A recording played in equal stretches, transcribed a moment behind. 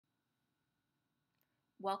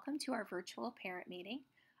Welcome to our virtual parent meeting.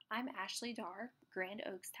 I'm Ashley Darr, Grand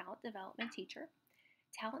Oaks Talent Development Teacher.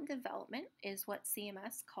 Talent development is what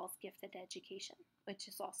CMS calls gifted education, which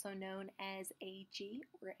is also known as AG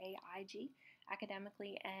or AIG,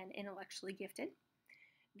 academically and intellectually gifted.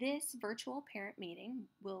 This virtual parent meeting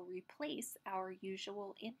will replace our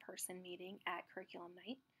usual in-person meeting at curriculum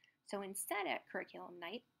night. So instead, at curriculum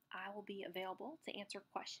night, I will be available to answer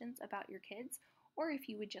questions about your kids, or if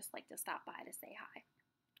you would just like to stop by to say hi.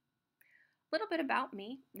 A little bit about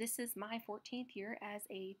me. This is my 14th year as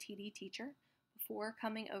a TD teacher. Before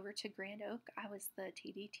coming over to Grand Oak, I was the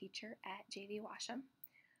TD teacher at J.V. Washam.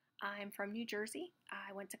 I'm from New Jersey.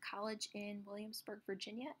 I went to college in Williamsburg,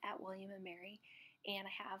 Virginia at William & Mary, and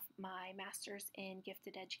I have my master's in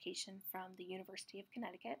gifted education from the University of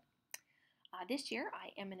Connecticut. This year,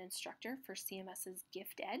 I am an instructor for CMS's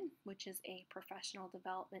Gift Ed, which is a professional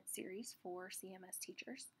development series for CMS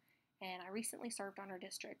teachers, and I recently served on our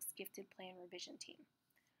district's Gifted Plan Revision team.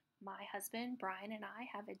 My husband, Brian, and I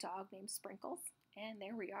have a dog named Sprinkles, and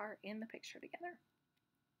there we are in the picture together.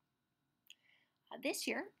 This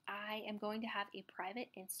year, I am going to have a private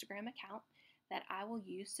Instagram account that I will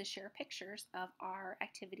use to share pictures of our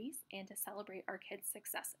activities and to celebrate our kids'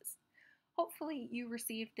 successes. Hopefully you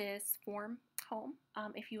received this form home.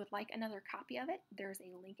 If you would like another copy of it, there's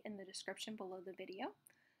a link in the description below the video.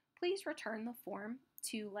 Please return the form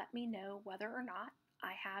to let me know whether or not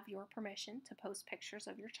I have your permission to post pictures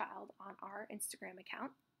of your child on our Instagram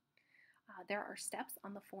account. There are steps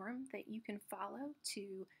on the form that you can follow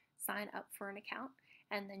to sign up for an account,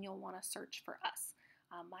 and then you'll want to search for us.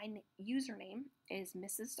 My username is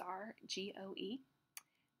Mrs. Darr, G-O-E.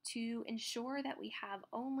 To ensure that we have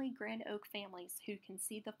only Grand Oak families who can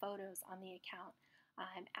see the photos on the account,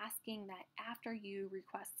 I'm asking that after you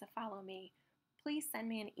request to follow me, please send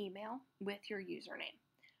me an email with your username.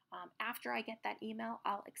 After I get that email,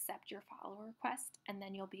 I'll accept your follow request, and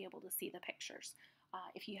then you'll be able to see the pictures.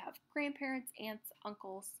 If you have grandparents, aunts,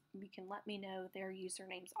 uncles, you can let me know their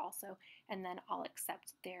usernames also, and then I'll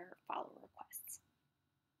accept their follow requests.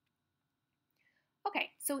 Okay,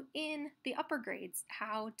 so in the upper grades,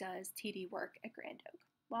 how does TD work at Grand Oak?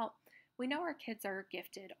 Well, we know our kids are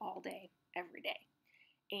gifted all day, every day,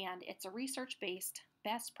 and it's a research-based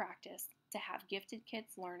best practice to have gifted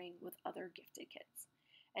kids learning with other gifted kids.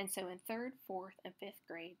 And so in 3rd, 4th, and 5th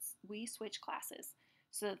grades, we switch classes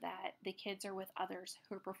so that the kids are with others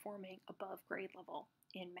who are performing above grade level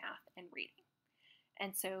in math and reading.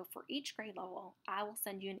 And so for each grade level, I will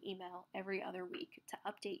send you an email every other week to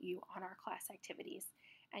update you on our class activities.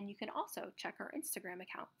 And you can also check our Instagram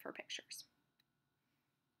account for pictures.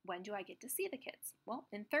 When do I get to see the kids? Well,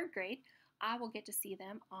 in 3rd grade, I will get to see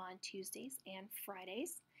them on Tuesdays and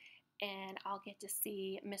Fridays. And I'll get to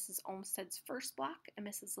see Mrs. Olmstead's first block and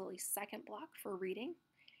Mrs. Lilly's second block for reading.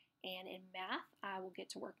 And in math, I will get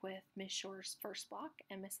to work with Ms. Shore's first block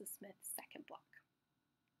and Mrs. Smith's second block.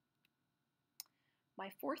 My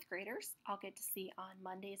 4th graders, I'll get to see on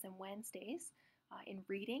Mondays and Wednesdays. In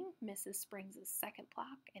reading, Mrs. Springs' second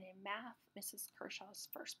block, and in math, Mrs. Kershaw's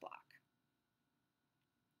first block.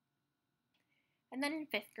 And then in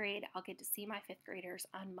 5th grade, I'll get to see my 5th graders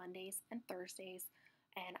on Mondays and Thursdays,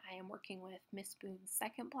 and I am working with Miss Boone's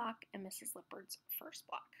second block and Mrs. Lippard's first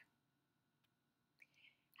block.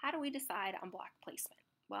 How do we decide on block placement?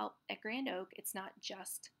 Well, at Grand Oak, it's not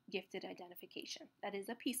just gifted identification. That is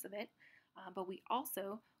a piece of it, but we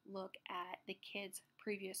also look at the kids'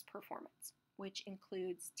 previous performance, which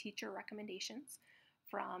includes teacher recommendations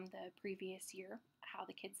from the previous year, how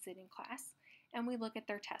the kids did in class, and we look at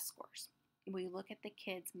their test scores. We look at the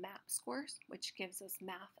kids' MAP scores, which gives us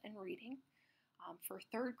math and reading. For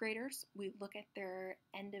 3rd graders, we look at their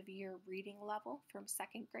end-of-year reading level from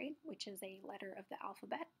 2nd grade, which is a letter of the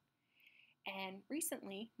alphabet. And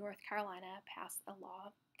recently, North Carolina passed a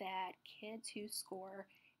law that kids who score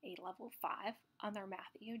a level 5 on their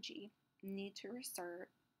math EOG need to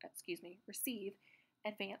receive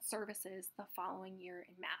advanced services the following year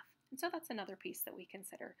in math. And so that's another piece that we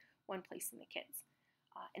consider when placing the kids.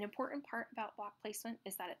 An important part about block placement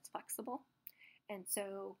is that it's flexible. And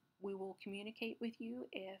so we will communicate with you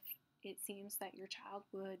if it seems that your child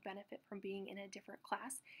would benefit from being in a different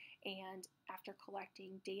class. And after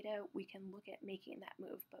collecting data, we can look at making that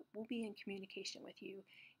move. But we'll be in communication with you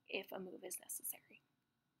if a move is necessary.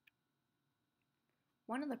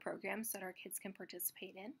 One of the programs that our kids can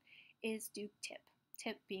participate in is Duke TIP,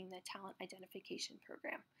 TIP being the Talent Identification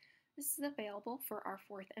Program. This is available for our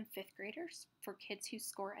 4th and 5th graders for kids who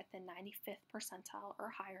score at the 95th percentile or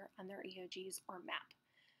higher on their EOGs or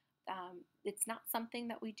MAP. It's not something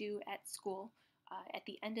that we do at school. At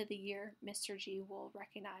the end of the year, Mr. G will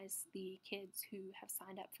recognize the kids who have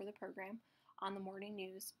signed up for the program on the morning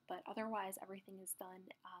news, but otherwise everything is done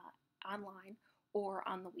online or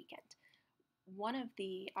on the weekend. One of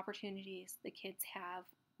the opportunities the kids have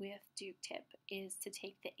with Duke Tip is to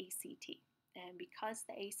take the ACT. And because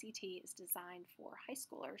the ACT is designed for high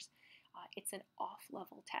schoolers, it's an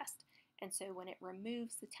off-level test. And so when it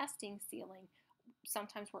removes the testing ceiling,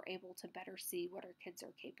 sometimes we're able to better see what our kids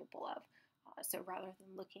are capable of. So rather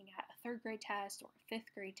than looking at a third grade test or a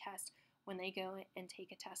fifth grade test, when they go and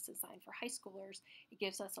take a test designed for high schoolers, it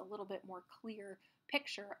gives us a little bit more clear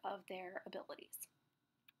picture of their abilities.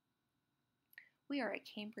 We are a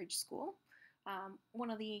Cambridge school.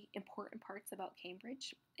 One of the important parts about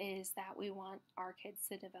Cambridge is that we want our kids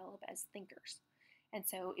to develop as thinkers. And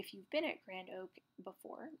so if you've been at Grand Oak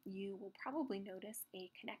before, you will probably notice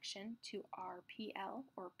a connection to our PL,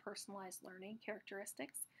 or personalized learning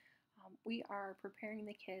characteristics. We are preparing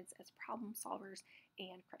the kids as problem solvers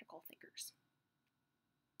and critical thinkers.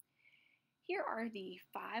 Here are the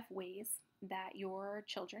 5 ways that your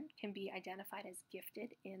children can be identified as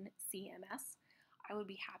gifted in CMS. I would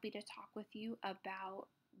be happy to talk with you about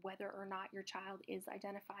whether or not your child is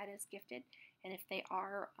identified as gifted, and if they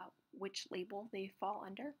are, which label they fall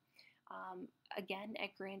under. Again,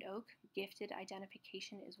 at Grand Oak, gifted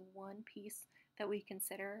identification is one piece that we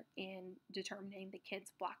consider in determining the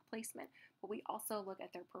kids' block placement, but we also look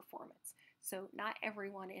at their performance. So not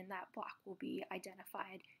everyone in that block will be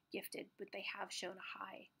identified gifted, but they have shown a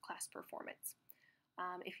high class performance.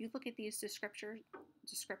 If you look at these descriptors,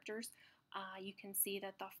 you can see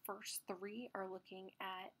that the first 3 are looking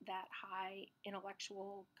at that high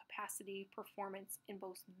intellectual capacity performance in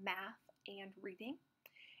both math and reading.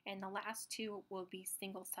 And the last 2 will be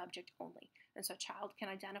single subject only. And so a child can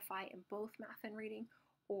identify in both math and reading,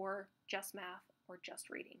 or just math, or just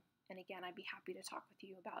reading. And again, I'd be happy to talk with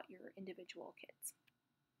you about your individual kids.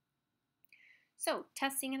 So,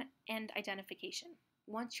 testing and identification.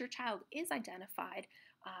 Once your child is identified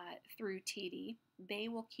through TD, they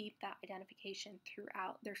will keep that identification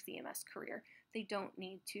throughout their CMS career. They don't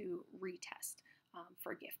need to retest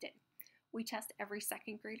for gifted. We test every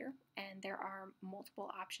second grader, and there are multiple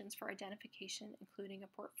options for identification, including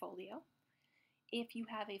a portfolio. If you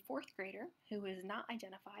have a 4th grader who is not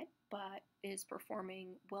identified but is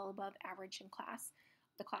performing well above average in class,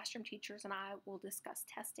 the classroom teachers and I will discuss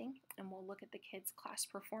testing, and we'll look at the kids' class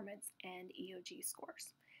performance and EOG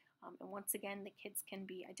scores. And once again, the kids can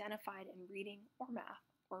be identified in reading or math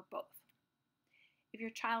or both. If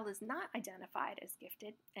your child is not identified as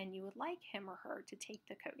gifted and you would like him or her to take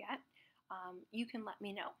the COGAT, you can let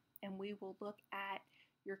me know, and we will look at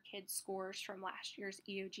your kid's scores from last year's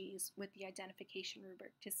EOGs with the identification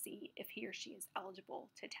rubric to see if he or she is eligible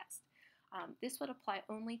to test. This would apply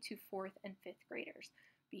only to 4th and 5th graders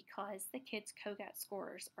because the kids' COGAT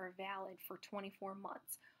scores are valid for 24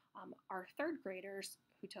 months. Our 3rd graders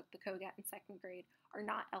who took the COGAT in 2nd grade are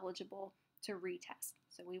not eligible to retest,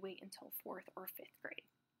 so we wait until 4th or 5th grade.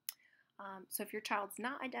 So if your child's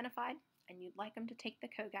not identified and you'd like them to take the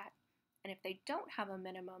COGAT, and if they don't have a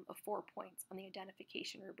minimum of 4 points on the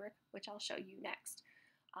identification rubric, which I'll show you next,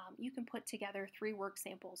 you can put together 3 work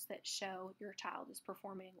samples that show your child is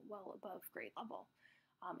performing well above grade level.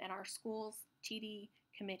 And our school's TD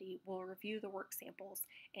committee will review the work samples,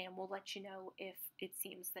 and we'll let you know if it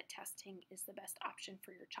seems that testing is the best option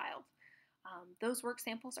for your child. Those work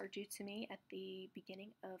samples are due to me at the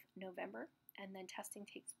beginning of November, and then testing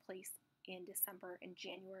takes place in December and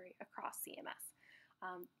January across CMS.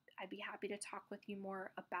 I'd be happy to talk with you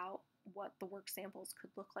more about what the work samples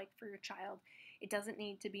could look like for your child. It doesn't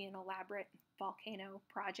need to be an elaborate volcano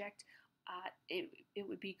project. It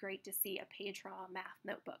would be great to see a page raw math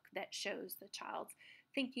notebook that shows the child's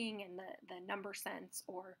thinking and the number sense,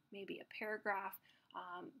 or maybe a paragraph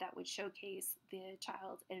that would showcase the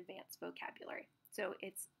child's advanced vocabulary. So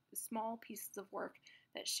it's small pieces of work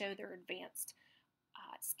that show their advanced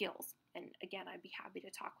skills. And again, I'd be happy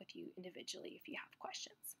to talk with you individually if you have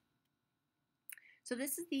questions. So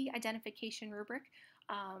this is the identification rubric.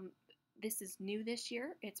 This is new this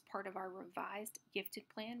year. It's part of our revised gifted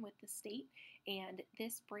plan with the state, and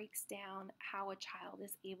this breaks down how a child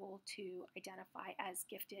is able to identify as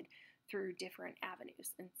gifted through different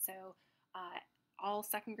avenues. And so all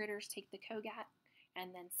 2nd graders take the COGAT,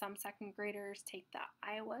 and then some 2nd graders take the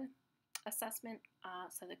Iowa assessment.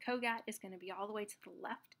 So the COGAT is going to be all the way to the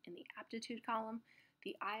left in the aptitude column.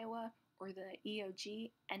 The Iowa or the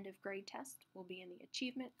EOG end of grade test will be in the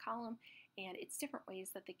achievement column, and it's different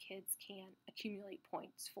ways that the kids can accumulate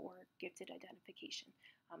points for gifted identification.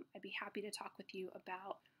 I'd be happy to talk with you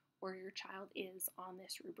about where your child is on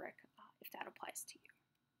this rubric if that applies to you.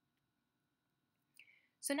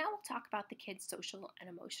 So now we'll talk about the kids' social and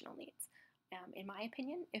emotional needs. In my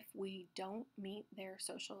opinion, if we don't meet their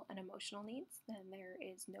social and emotional needs, then there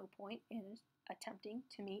is no point in attempting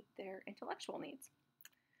to meet their intellectual needs.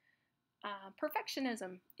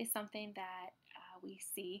 Perfectionism is something that we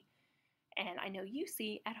see, and I know you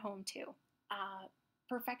see at home too.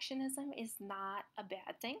 Perfectionism is not a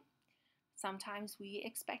bad thing. Sometimes we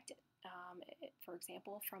expect it, for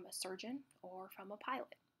example, from a surgeon or from a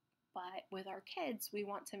pilot. But with our kids, we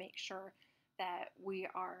want to make sure that we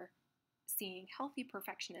are seeing healthy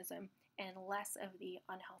perfectionism and less of the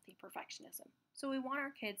unhealthy perfectionism. So we want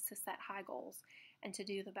our kids to set high goals and to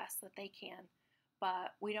do the best that they can,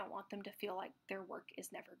 but we don't want them to feel like their work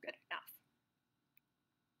is never good enough.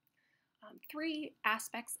 3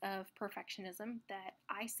 aspects of perfectionism that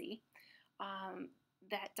I see,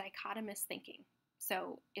 that dichotomous thinking.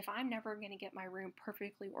 So if I'm never going to get my room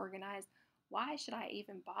perfectly organized, why should I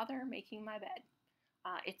even bother making my bed?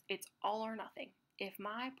 It's all or nothing. If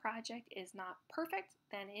my project is not perfect,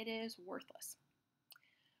 then it is worthless.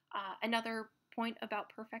 Another point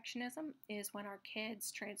about perfectionism is when our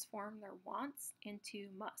kids transform their wants into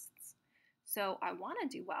musts. So I want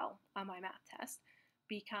to do well on my math test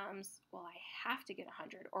becomes, well, I have to get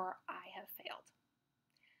 100 or I have failed.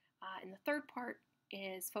 And the third part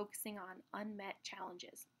is focusing on unmet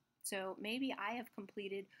challenges. So maybe I have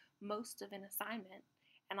completed most of an assignment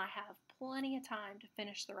and I have plenty of time to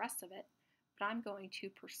finish the rest of it, but I'm going to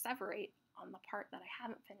perseverate on the part that I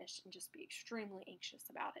haven't finished and just be extremely anxious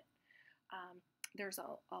about it. There's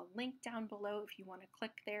a link down below if you want to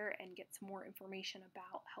click there and get some more information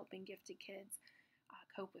about helping gifted kids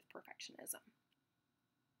cope with perfectionism.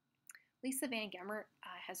 Lisa Van Gemert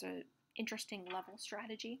has an interesting level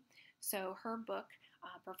strategy. So her book,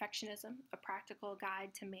 Perfectionism, A Practical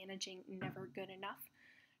Guide to Managing Never Good Enough,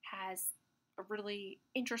 has a really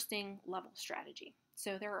interesting level strategy.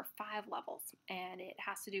 So there are 5 levels, and it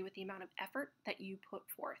has to do with the amount of effort that you put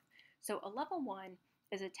forth. So a level 1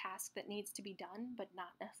 is a task that needs to be done, but not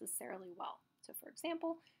necessarily well. So for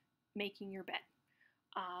example, making your bed.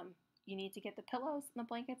 You need to get the pillows and the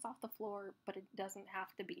blankets off the floor, but it doesn't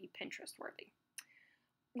have to be Pinterest worthy.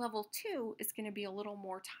 Level 2 is going to be a little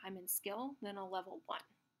more time and skill than a level 1.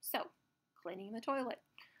 So cleaning the toilet.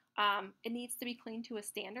 It needs to be cleaned to a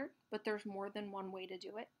standard, but there's more than one way to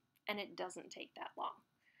do it, and it doesn't take that long.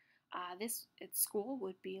 This at school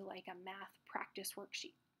would be like a math practice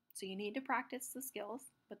worksheet. So you need to practice the skills,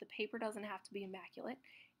 but the paper doesn't have to be immaculate.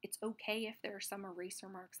 It's okay if there are some eraser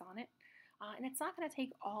marks on it, and it's not going to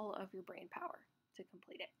take all of your brain power to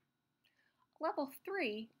complete it. Level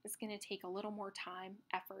 3 is going to take a little more time,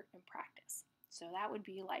 effort, and practice. So that would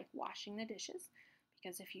be like washing the dishes,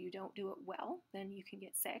 because if you don't do it well, then you can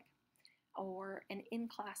get sick, or an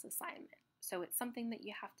in-class assignment. So it's something that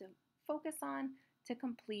you have to focus on to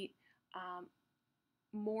complete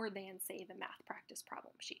more than, say, the math practice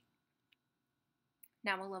problem sheet.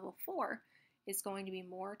 Now, a level 4 is going to be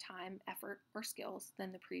more time, effort, or skills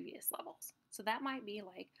than the previous levels. So that might be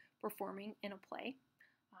like performing in a play,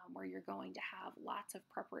 where you're going to have lots of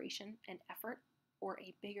preparation and effort, or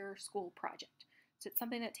a bigger school project. So it's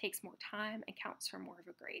something that takes more time and counts for more of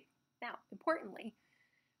a grade. Now, importantly,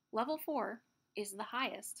 level 4 is the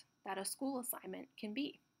highest that a school assignment can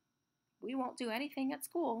be. We won't do anything at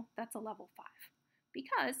school that's a level 5,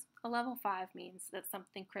 because a level 5 means that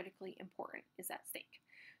something critically important is at stake.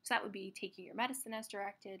 So that would be taking your medicine as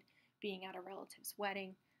directed, being at a relative's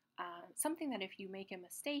wedding, something that if you make a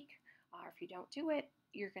mistake or if you don't do it,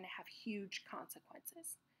 you're going to have huge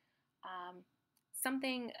consequences.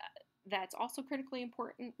 Something that's also critically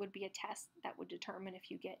important would be a test that would determine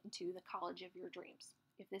if you get into the college of your dreams.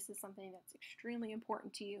 If this is something that's extremely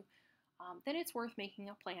important to you, then it's worth making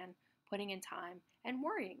a plan, putting in time, and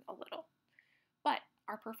worrying a little. But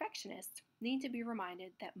our perfectionists need to be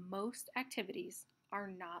reminded that most activities are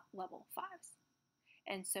not level 5s.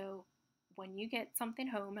 And so when you get something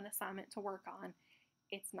home, an assignment to work on,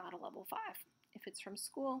 it's not a level 5. If it's from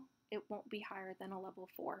school, it won't be higher than a level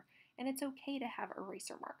 4, and it's okay to have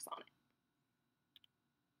eraser marks on it.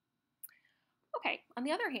 Okay, on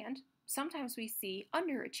the other hand, sometimes we see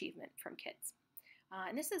underachievement from kids.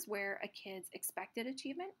 And this is where a kid's expected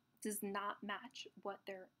achievement does not match what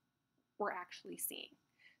we're actually seeing.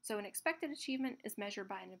 So an expected achievement is measured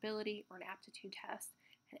by an ability or an aptitude test,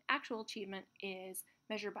 and actual achievement is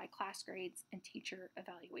measured by class grades and teacher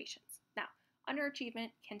evaluations. Now,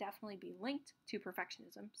 underachievement can definitely be linked to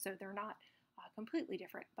perfectionism, so they're not completely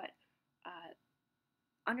different, but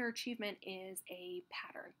underachievement is a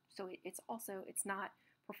pattern. So it's not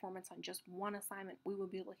performance on just one assignment. We will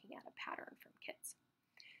be looking at a pattern from kids.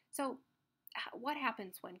 So what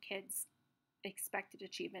happens when kids' expected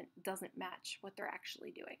achievement doesn't match what they're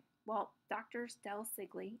actually doing? Well, doctors Del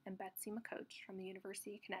Sigley and Betsy McCoach from the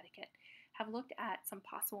University of Connecticut have looked at some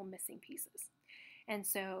possible missing pieces. And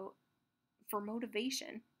so, for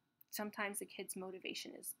motivation, sometimes the kid's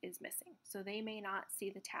motivation is missing. So they may not see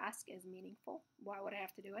the task as meaningful. Why would I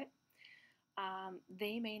have to do it?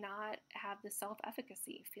 They may not have the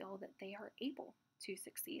self-efficacy, feel that they are able to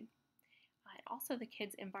succeed. And also the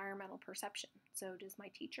kid's environmental perception. So does my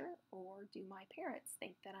teacher or do my parents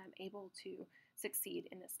think that I'm able to succeed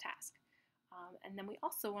in this task? And then we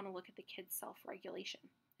also want to look at the kid's self-regulation.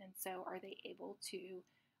 And so are they able to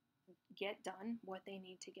get done what they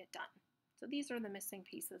need to get done? So these are the missing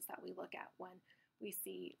pieces that we look at when we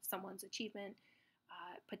see someone's achievement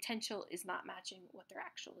potential is not matching what they're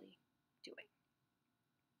actually doing.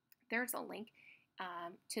 There's a link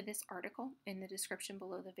to this article in the description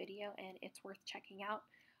below the video, and it's worth checking out.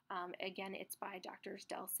 Again, it's by Drs.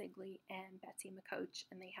 Del Sigley and Betsy McCoach,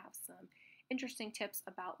 and they have some interesting tips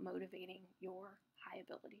about motivating your high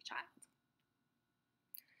ability child.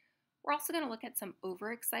 We're also going to look at some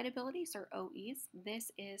overexcitabilities, or OEs.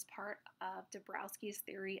 This is part of Dabrowski's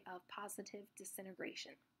theory of positive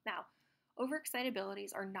disintegration. Now, overexcitabilities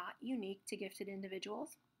are not unique to gifted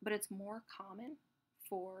individuals, but it's more common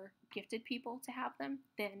for gifted people to have them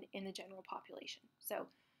than in the general population. So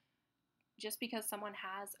just because someone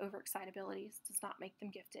has overexcitabilities does not make them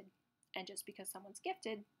gifted, and just because someone's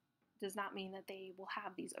gifted does not mean that they will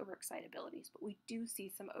have these overexcitabilities, but we do see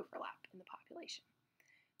some overlap in the population.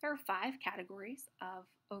 There are 5 categories of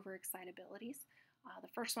overexcitabilities. The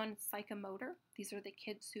first one is psychomotor. These are the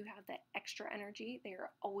kids who have that extra energy. They are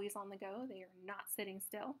always on the go. They are not sitting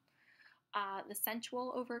still. The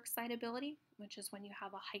sensual overexcitability, which is when you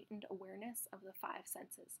have a heightened awareness of the 5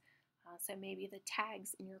 senses. So maybe the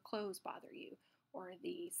tags in your clothes bother you, or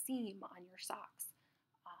the seam on your socks.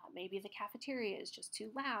 Maybe the cafeteria is just too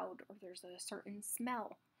loud, or there's a certain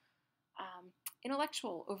smell.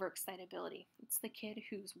 Intellectual overexcitability. It's the kid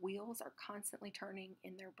whose wheels are constantly turning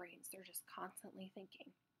in their brains. They're just constantly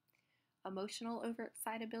thinking. Emotional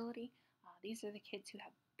overexcitability. These are the kids who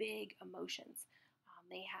have big emotions.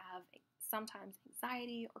 They have sometimes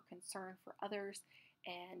anxiety or concern for others,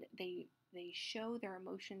 and they show their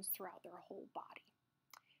emotions throughout their whole body.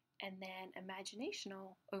 And then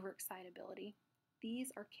imaginational overexcitability.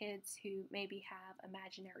 These are kids who maybe have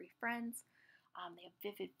imaginary friends. They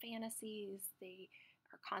have vivid fantasies. They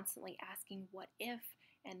are constantly asking what if,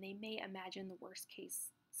 and they may imagine the worst case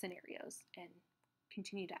scenarios and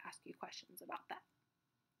continue to ask you questions about that.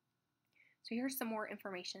 So here's some more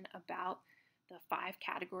information about the 5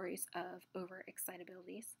 categories of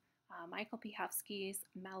overexcitabilities. Michael Piechowski's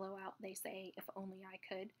Mellow Out, They Say, If Only I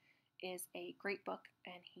Could, is a great book,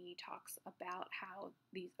 and he talks about how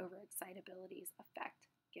these overexcitabilities affect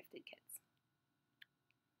gifted kids.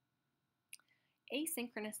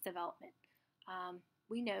 Asynchronous development.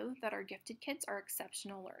 We know that our gifted kids are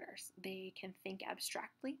exceptional learners. They can think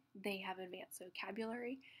abstractly, they have advanced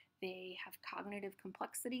vocabulary, they have cognitive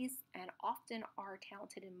complexities, and often are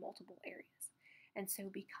talented in multiple areas. And so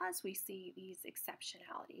because we see these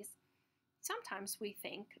exceptionalities, sometimes we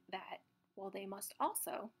think that, well, they must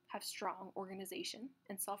also have strong organization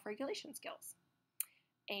and self-regulation skills.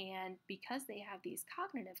 And because they have these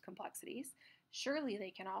cognitive complexities, surely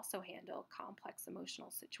they can also handle complex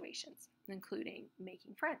emotional situations, including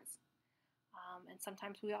making friends. And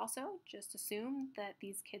sometimes we also just assume that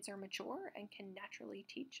these kids are mature and can naturally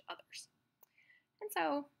teach others. And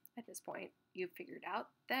so at this point, you've figured out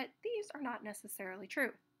that these are not necessarily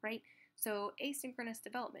true, right? So asynchronous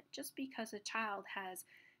development, just because a child has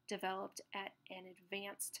developed at an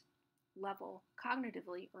advanced level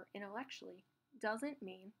cognitively or intellectually, doesn't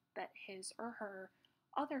mean that his or her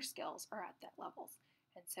other skills are at that levels.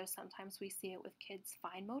 And so sometimes we see it with kids'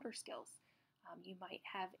 fine motor skills. You might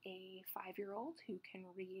have a 5-year-old who can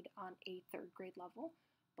read on a 3rd grade level,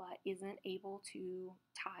 but isn't able to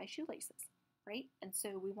tie shoelaces, right? And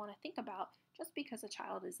so we want to think about, just because a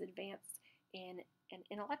child is advanced in an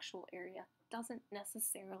intellectual area doesn't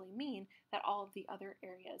necessarily mean that all of the other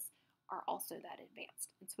areas are also that advanced.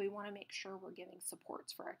 And so we want to make sure we're giving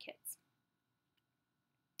supports for our kids.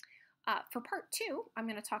 For part 2, I'm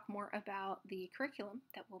going to talk more about the curriculum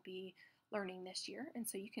that we'll be learning this year, and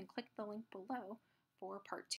so you can click the link below for part 2.